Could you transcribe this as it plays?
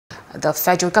The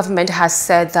federal government has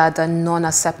said that the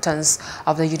non-acceptance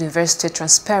of the University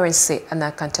Transparency and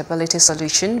Accountability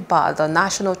Solution by the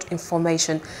National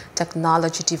Information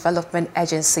Technology Development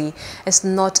Agency is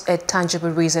not a tangible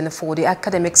reason for the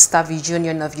Academic Staff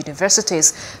Union of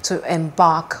Universities to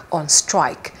embark on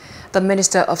strike. The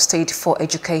Minister of State for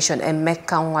Education,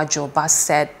 Emeka Nwajoba,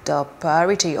 said the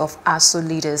priority of A.S.U.U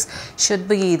leaders should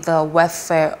be the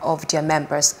welfare of their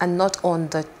members and not on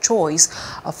the choice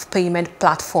of payment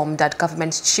platform that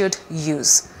government should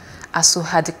use. A.S.U.U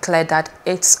had declared that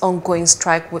its ongoing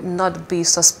strike would not be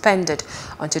suspended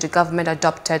until the government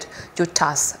adopted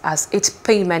UTAS as its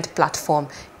payment platform,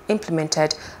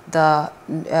 implemented the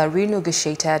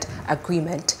renegotiated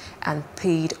agreement, and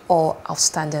paid all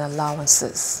outstanding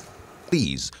allowances.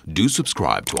 Please do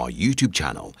subscribe to our YouTube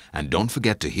channel and don't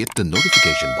forget to hit the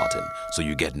notification button so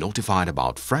you get notified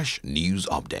about fresh news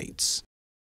updates.